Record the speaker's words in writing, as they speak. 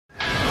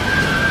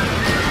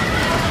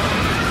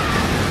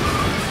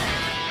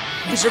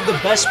deserve the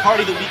best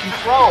party that we can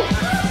throw.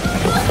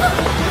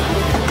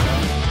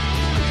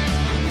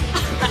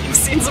 I've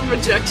seen some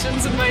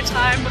rejections in my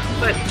time,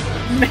 but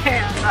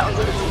man, that was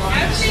a good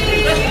launch.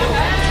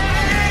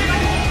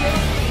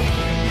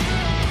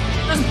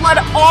 There's blood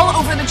all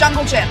over the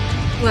jungle gym.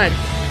 Blood.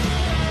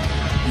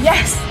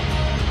 Yes.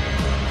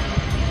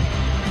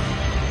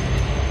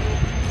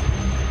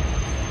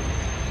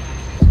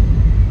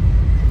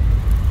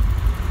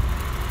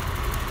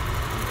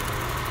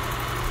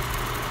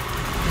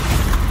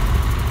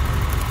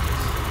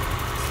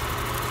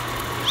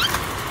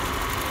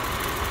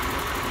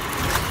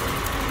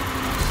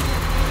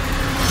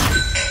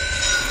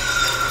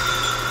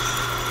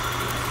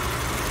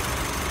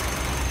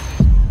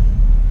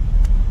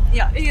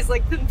 Yeah, he's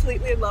like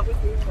completely in love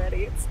with me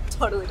already. It's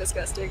totally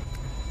disgusting.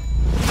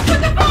 Put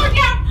the phone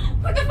down!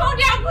 Put the phone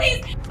down,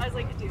 please! I was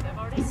like, dude, I've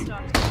already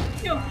started.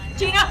 No,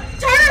 Gina,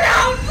 turn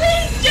around,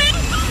 please, Gina!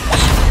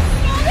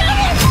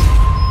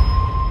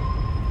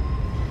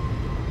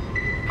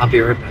 I'll be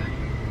right back.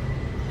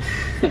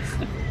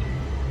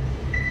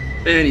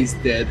 Man, he's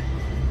dead.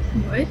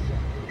 What?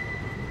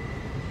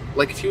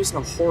 Like if he was in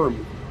a horror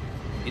movie,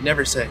 he'd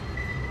never say,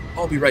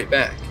 "I'll be right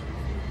back,"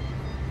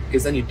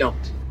 because then you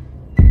don't.